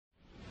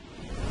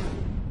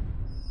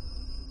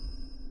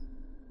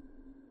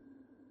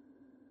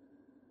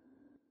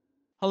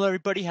Hello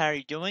everybody, how are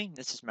you doing?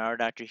 This is Malware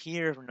Doctor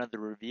here for another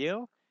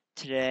review.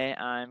 Today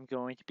I'm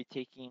going to be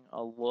taking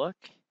a look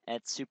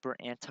at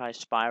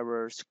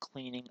SUPERAntiSpyware's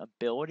cleaning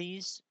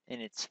abilities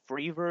in its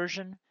free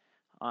version.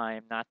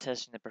 I'm not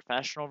testing the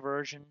professional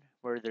version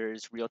where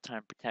there's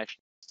real-time protection.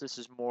 This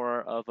is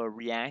more of a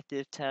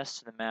reactive test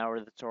to the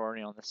malware that's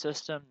already on the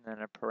system than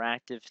a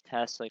proactive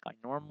test like I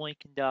normally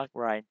conduct,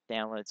 where I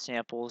download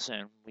samples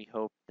and we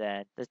hope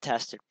that the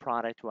tested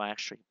product will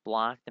actually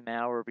block the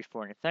malware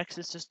before it infects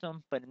the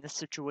system. But in this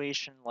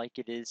situation, like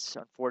it is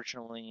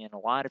unfortunately in a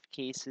lot of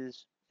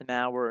cases, the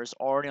malware is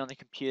already on the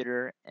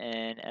computer,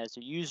 and as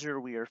a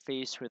user, we are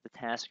faced with the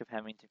task of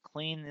having to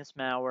clean this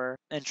malware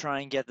and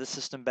try and get the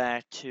system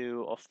back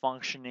to a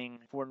functioning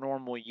for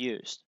normal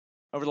use.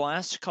 Over the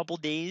last couple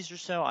days or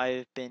so,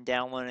 I've been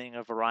downloading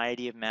a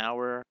variety of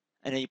malware.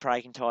 I know you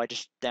probably can tell I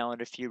just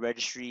downloaded a few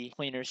registry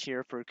cleaners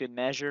here for good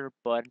measure,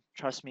 but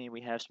trust me,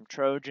 we have some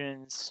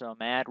Trojans, some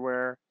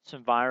adware,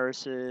 some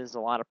viruses, a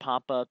lot of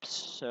pop-ups,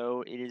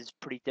 so it is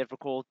pretty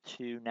difficult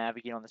to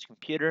navigate on this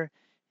computer.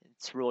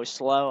 It's really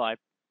slow.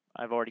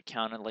 I've already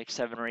counted like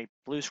 7 or 8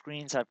 blue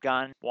screens I've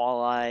gotten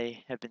while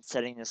I have been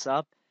setting this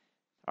up.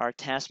 Our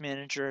task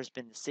manager has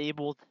been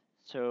disabled,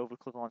 so if we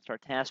click on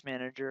Start Task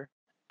Manager,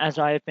 as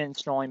I have been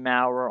installing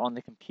malware on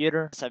the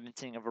computer, I've been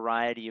seeing a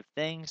variety of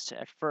things.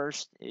 At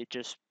first, it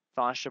just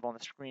flashed up on the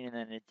screen and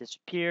then it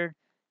disappeared.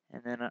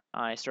 And then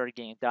I started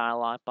getting a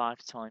dialog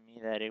box telling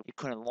me that it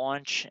couldn't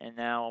launch, and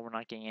now we're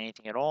not getting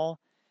anything at all.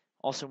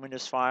 Also,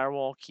 Windows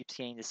Firewall keeps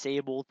getting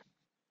disabled.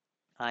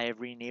 I have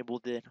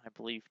re-enabled it, I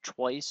believe,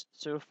 twice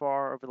so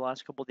far over the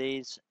last couple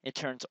days. It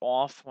turns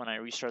off when I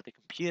restart the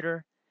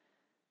computer.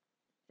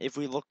 If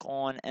we look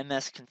on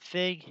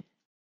msconfig,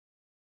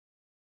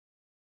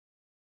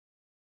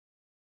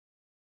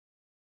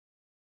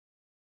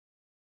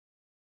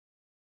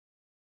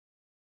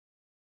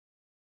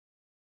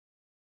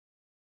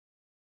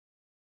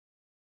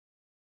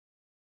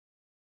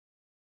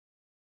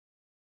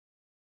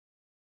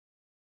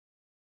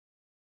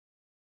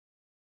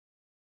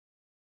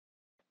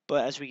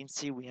 but as we can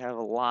see, we have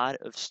a lot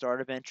of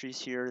startup entries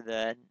here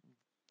that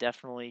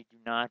definitely do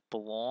not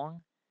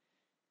belong.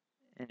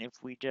 And if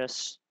we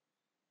just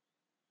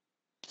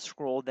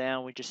scroll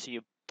down, we just see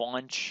a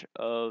bunch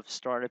of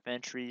startup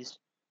entries.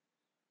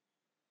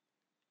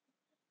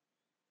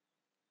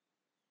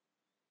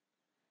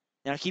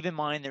 Now keep in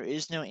mind, there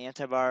is no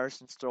antivirus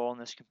installed on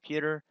this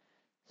computer,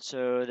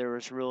 so there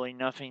was really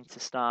nothing to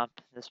stop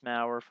this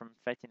malware from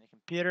infecting the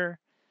computer.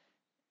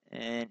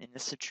 And in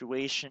this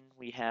situation,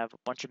 we have a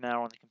bunch of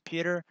malware on the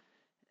computer,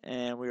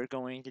 and we're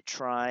going to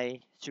try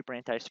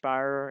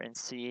SUPERAntiSpyware and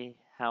see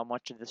how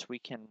much of this we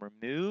can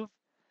remove.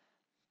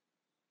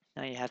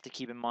 Now you have to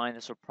keep in mind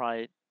this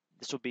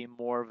will be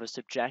more of a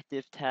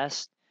subjective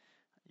test.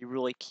 You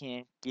really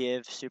can't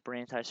give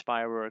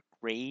SUPERAntiSpyware a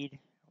grade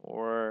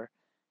or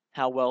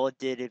how well it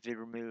did if it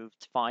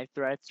removed 5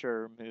 threats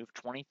or removed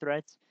 20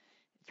 threats.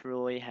 It's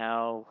really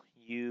how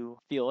you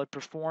feel it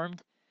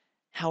performed.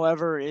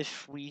 However,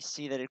 if we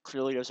see that it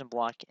clearly doesn't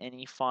block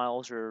any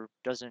files or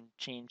doesn't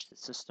change the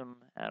system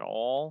at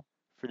all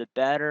for the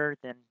better,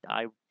 then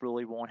I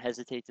really won't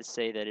hesitate to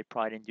say that it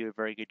probably didn't do a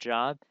very good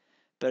job.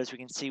 But as we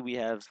can see, we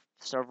have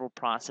several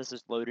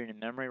processes loaded in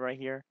memory right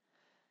here.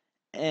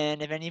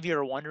 And if any of you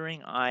are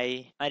wondering,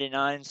 I did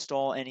not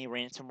install any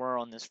ransomware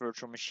on this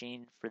virtual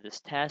machine for this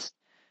test.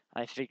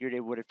 I figured it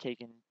would have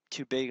taken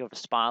too big of a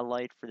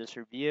spotlight for this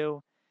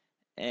review,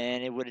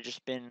 and it would have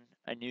just been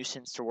a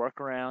nuisance to work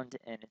around,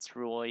 and it's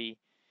really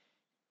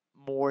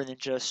more than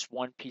just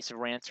one piece of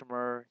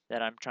ransomware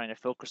that I'm trying to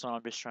focus on.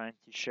 I'm just trying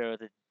to show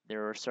that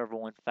there are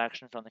several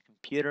infections on the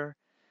computer.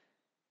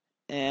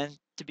 And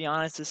to be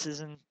honest, this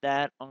isn't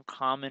that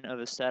uncommon of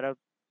a setup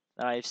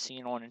that I've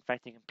seen on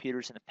infected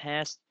computers in the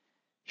past.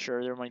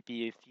 Sure, there might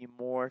be a few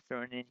more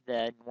thrown in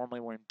that normally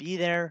wouldn't be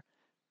there,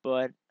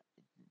 but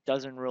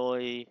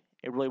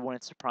it really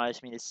wouldn't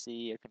surprise me to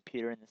see a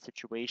computer in this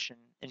situation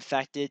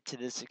infected to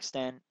this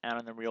extent out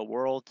in the real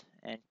world,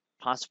 and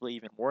possibly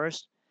even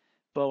worse.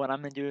 But what I'm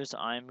going to do is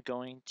I'm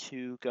going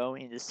to go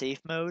into safe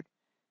mode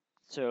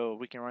so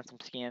we can run some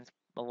scans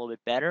a little bit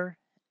better,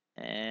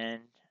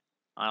 and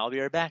I'll be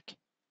right back.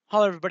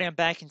 Hello everybody, I'm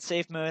back in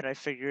safe mode. I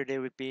figured it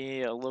would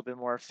be a little bit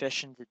more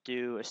efficient to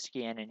do a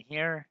scan in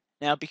here.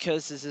 Now,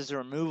 because this is a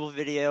removal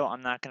video,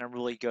 I'm not going to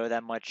really go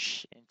that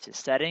much into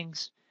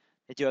settings.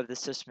 They do have the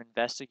system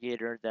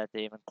investigator that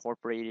they've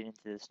incorporated into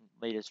this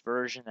latest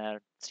version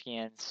that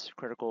scans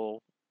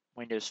critical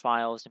Windows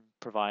files and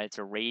provides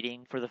a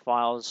rating for the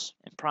files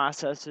and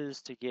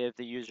processes to give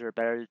the user a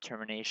better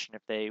determination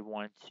if they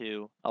want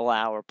to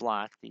allow or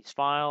block these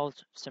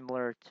files.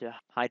 Similar to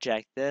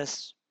Hijack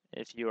This,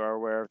 if you are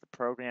aware of the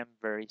program,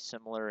 very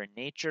similar in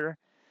nature.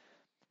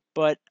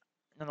 But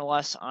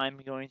nonetheless, I'm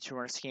going to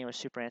run a scan with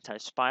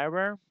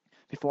SUPERAntiSpyware.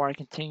 Before I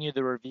continue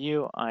the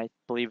review, I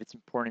believe it's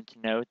important to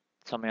note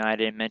something I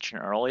didn't mention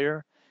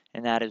earlier,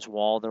 and that is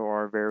while there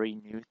are very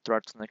new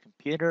threats on the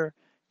computer,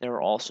 there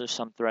are also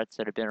some threats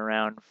that have been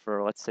around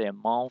for, let's say, a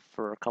month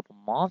or a couple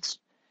months.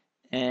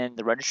 And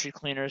the registry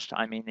cleaners,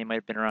 I mean, they might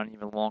have been around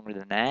even longer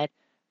than that.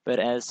 But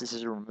as this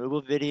is a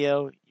removal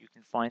video, you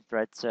can find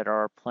threats that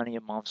are plenty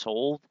of months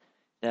old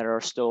that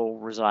are still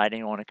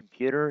residing on a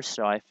computer,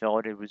 so I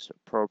felt it was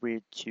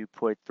appropriate to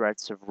put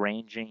threats of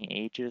ranging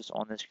ages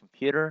on this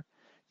computer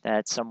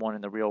that someone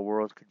in the real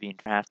world could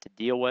have to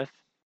deal with.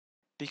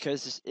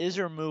 Because this is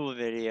a removal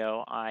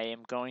video, I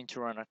am going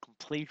to run a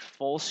complete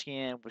full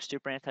scan with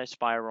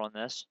SUPERAntiSpyware on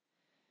this.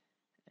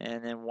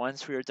 And then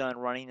once we are done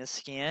running the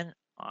scan,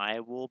 I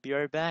will be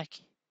right back.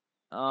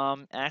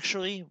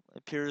 Actually, it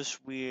appears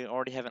we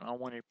already have an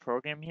unwanted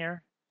program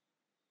here.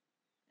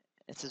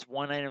 It says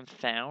one item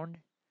found.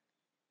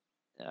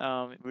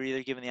 We're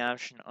either given the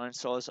option to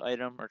uninstall this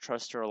item or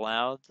trust or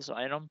allow this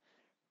item.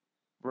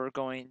 We're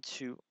going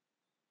to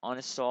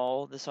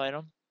uninstall this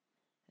item.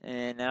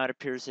 And now it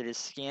appears it is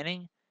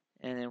scanning.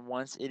 And then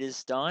once it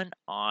is done,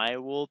 I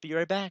will be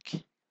right back.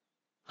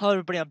 Hello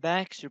everybody, I'm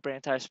back.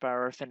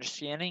 SUPERAntiSpyware finished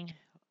scanning.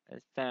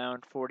 It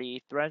found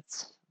 48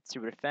 threats. Let's see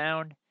what it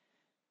found.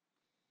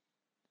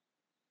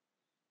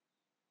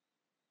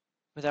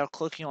 Without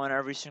clicking on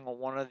every single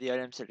one of the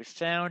items that it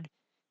found,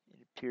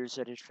 it appears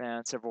that it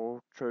found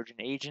several Trojan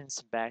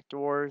agents and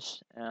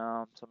backdoors.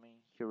 Something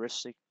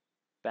heuristic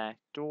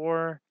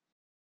backdoor.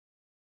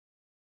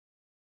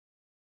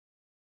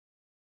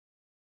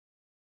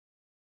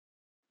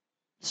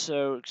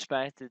 So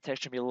expect the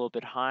detection to be a little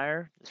bit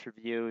higher. This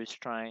review is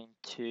trying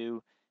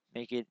to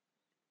make it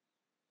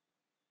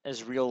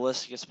as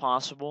realistic as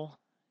possible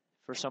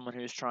for someone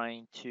who's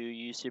trying to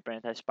use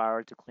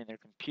SUPERAntiSpyware to clean their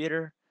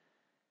computer.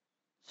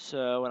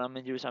 So what I'm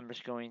going to do is I'm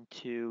just going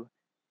to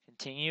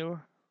continue,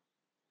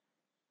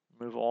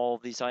 remove all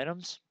of these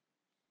items.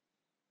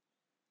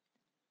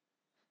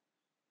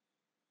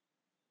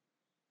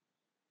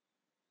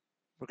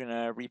 We're going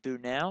to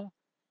reboot now.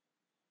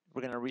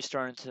 We're going to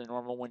restart into the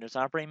normal Windows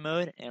operating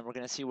mode, and we're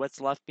going to see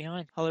what's left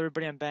behind. Hello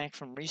everybody, I'm back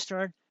from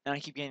restart. Now I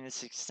keep getting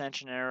this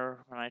extension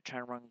error when I try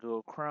to run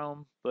Google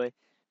Chrome, but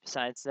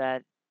besides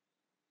that,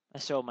 I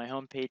still have my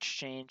home page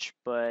changed,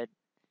 but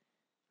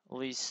at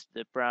least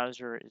the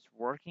browser is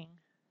working.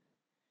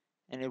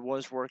 And it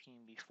was working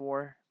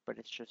before, but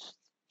it's just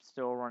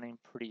still running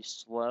pretty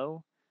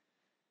slow.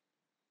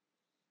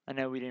 I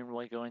know we didn't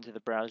really go into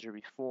the browser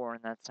before,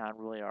 and that's not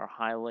really our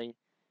highlight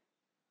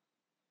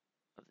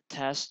of the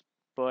test,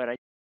 but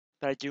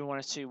I do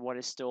want to see what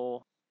is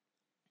still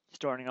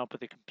starting up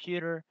with the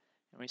computer,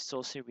 and we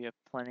still see we have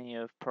plenty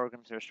of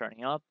programs that are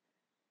starting up.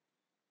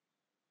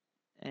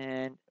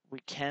 And we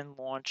can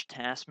launch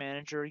Task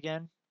Manager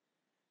again.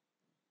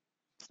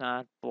 It's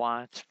not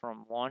blocked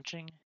from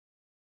launching.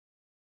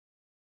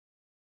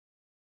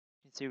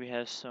 You can see we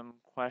have some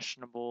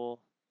questionable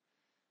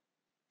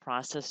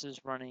processes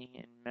running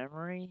in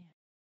memory.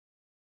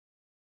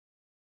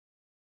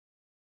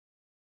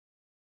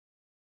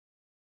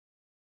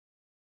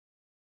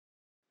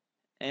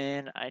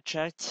 And I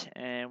checked,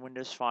 and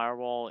Windows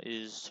Firewall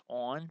is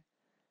on.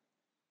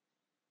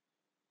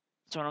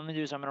 So what I'm going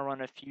to do is I'm going to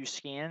run a few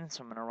scans.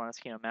 So I'm going to run a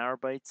scan of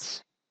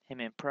Malwarebytes,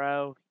 Hitman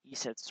Pro,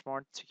 ESET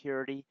Smart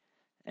Security,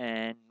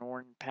 and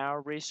Norton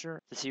Power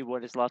Racer to see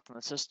what is left on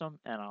the system,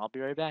 and I'll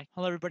be right back.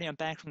 Hello everybody, I'm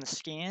back from the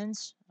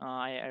scans.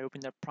 I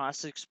opened up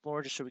Process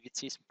Explorer just so we could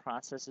see some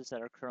processes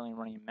that are currently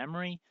running in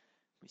memory.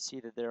 We see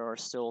that there are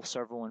still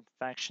several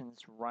infections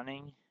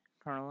running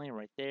currently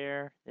right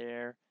there,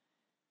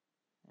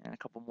 and a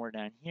couple more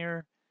down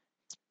here.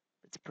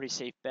 It's a pretty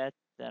safe bet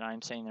that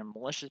I'm saying they're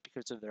malicious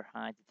because of their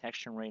high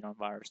detection rate on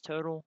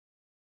VirusTotal.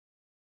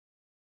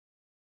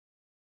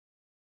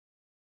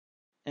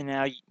 And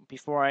now,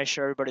 before I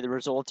show everybody the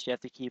results, you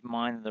have to keep in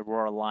mind that there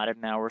were a lot of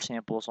malware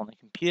samples on the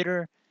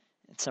computer.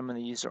 And some of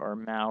these are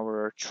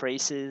malware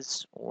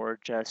traces or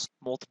just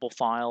multiple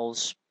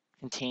files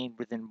contained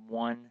within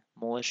one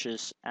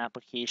malicious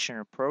application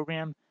or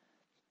program.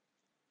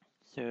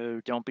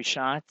 So don't be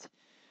shocked.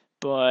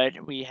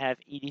 But we have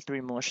 83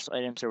 malicious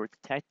items that were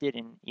detected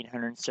and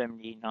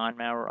 870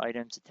 non-malware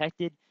items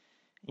detected.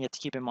 You have to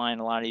keep in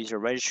mind a lot of these are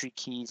registry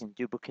keys and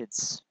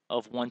duplicates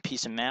of one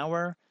piece of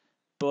malware.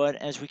 But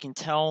as we can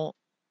tell,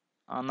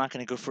 I'm not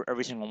going to go for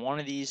every single one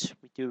of these.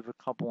 We do have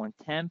a couple in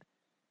temp.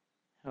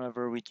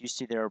 However, we do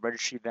see there are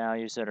registry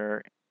values that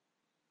are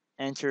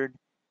entered.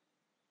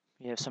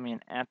 We have something in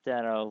app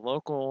data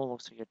local,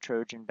 looks like a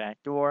Trojan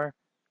backdoor.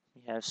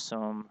 We have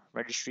some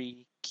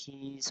registry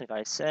keys, like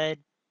I said.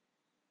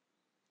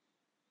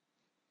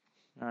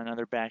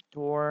 Another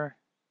backdoor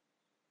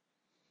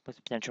with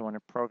a potential in a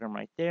program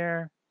right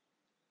there.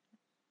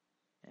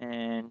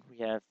 And we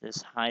have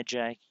this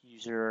hijack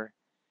user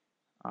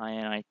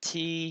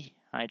INIT,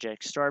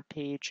 hijack start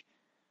page.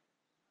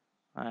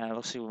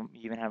 Looks like we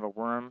even have a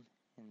worm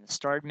in the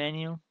start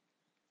menu.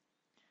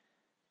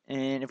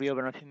 And if we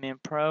open up Hitman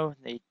Pro,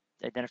 they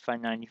identify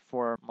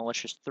 94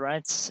 malicious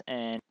threats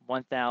and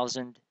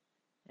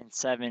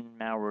 1,007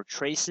 malware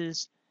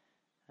traces.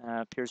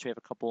 Appears we have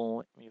a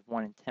couple, we have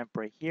one in temp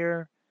right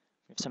here.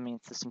 We have something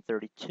in System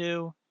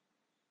 32.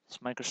 It's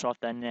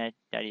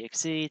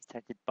Microsoft.NET.exe,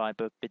 detected by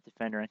both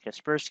Bitdefender and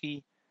Kaspersky.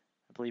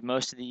 I believe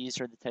most of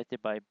these are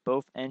detected by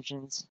both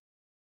engines.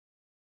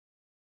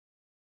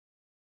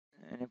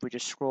 And if we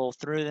just scroll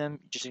through them,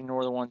 just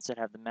ignore the ones that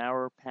have the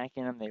malware pack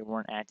in them. They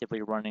weren't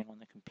actively running on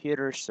the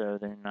computer, so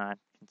they're not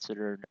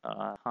considered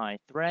a high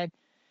threat.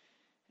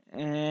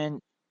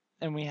 And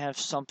then we have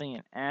something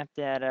in app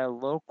data,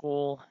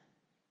 local.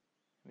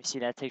 We see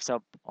that takes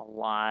up a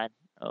lot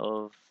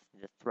of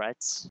the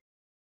threats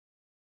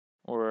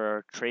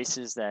or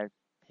traces that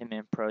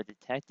Hitman Pro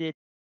detected.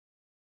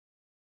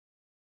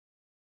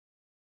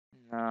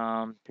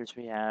 Because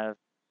we have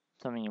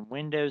something in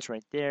Windows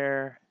right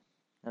there,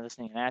 another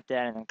thing in app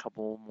data, and then a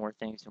couple more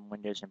things in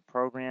Windows and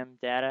program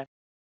data.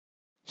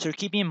 So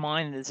keeping in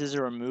mind that this is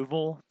a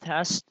removal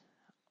test,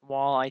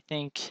 while I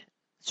think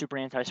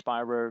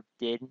SUPERAntiSpyware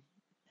did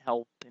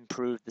help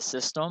improve the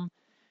system,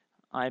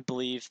 I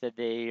believe that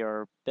they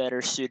are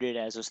better suited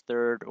as a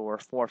third or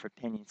fourth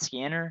opinion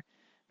scanner.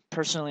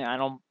 Personally, I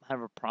don't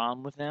have a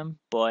problem with them,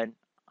 but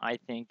I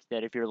think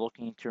that if you're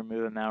looking to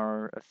remove a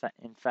malware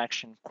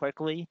infection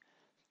quickly,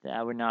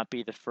 that would not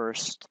be the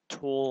first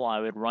tool I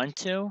would run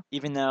to,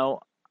 even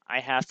though I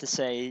have to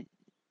say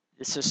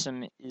the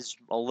system is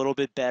a little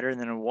bit better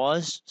than it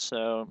was.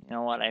 So, you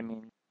know what, I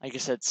mean, I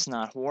guess that's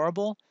not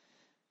horrible.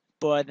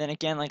 But then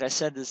again, like I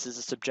said, this is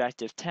a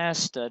subjective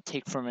test.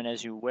 Take from it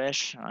as you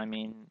wish. I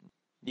mean,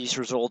 these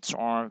results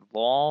aren't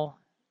law,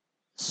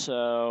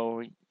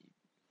 so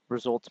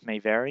results may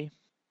vary.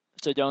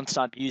 So don't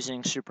stop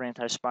using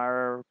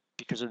SUPERAntiSpyware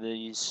because of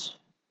these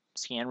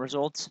scan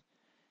results,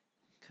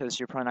 because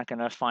you're probably not going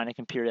to find a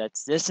computer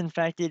that's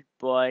disinfected,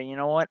 but you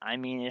know what? I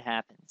mean, it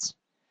happens.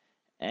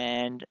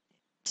 And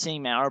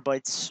seeing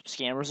Malwarebytes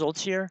scan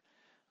results here,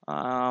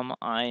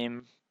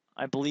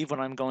 I believe what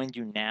I'm going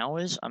to do now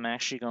is I'm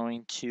actually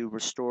going to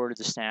restore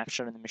the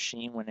snapshot of the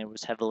machine when it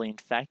was heavily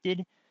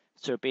infected.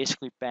 So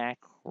basically back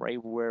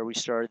right where we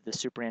started the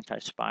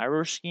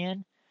SUPERAntiSpyware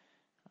scan,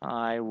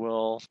 I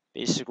will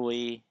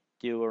basically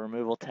do a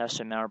removal test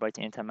of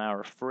Malwarebytes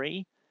anti-malware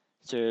free.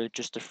 So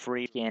just a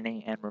free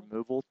scanning and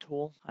removal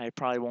tool. I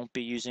probably won't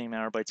be using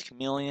Malwarebytes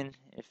Chameleon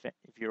if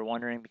you're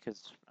wondering,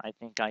 because I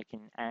think I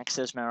can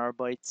access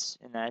Malwarebytes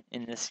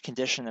in this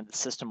condition that the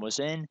system was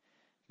in.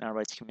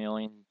 Malwarebytes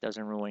Chameleon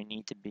doesn't really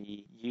need to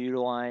be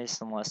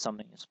utilized unless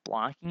something is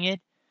blocking it.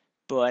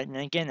 But and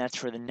again, that's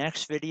for the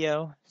next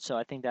video. So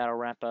I think that'll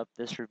wrap up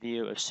this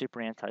review of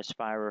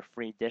SUPERAntiSpyware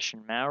Free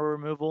Edition malware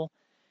removal.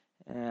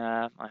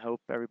 I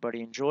hope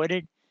everybody enjoyed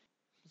it.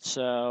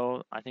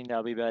 So I think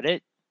that'll be about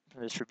it for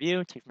this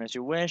review. Take from as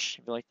you wish.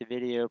 If you like the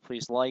video,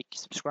 please like,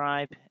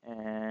 subscribe,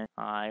 and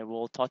I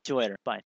will talk to you later. Bye.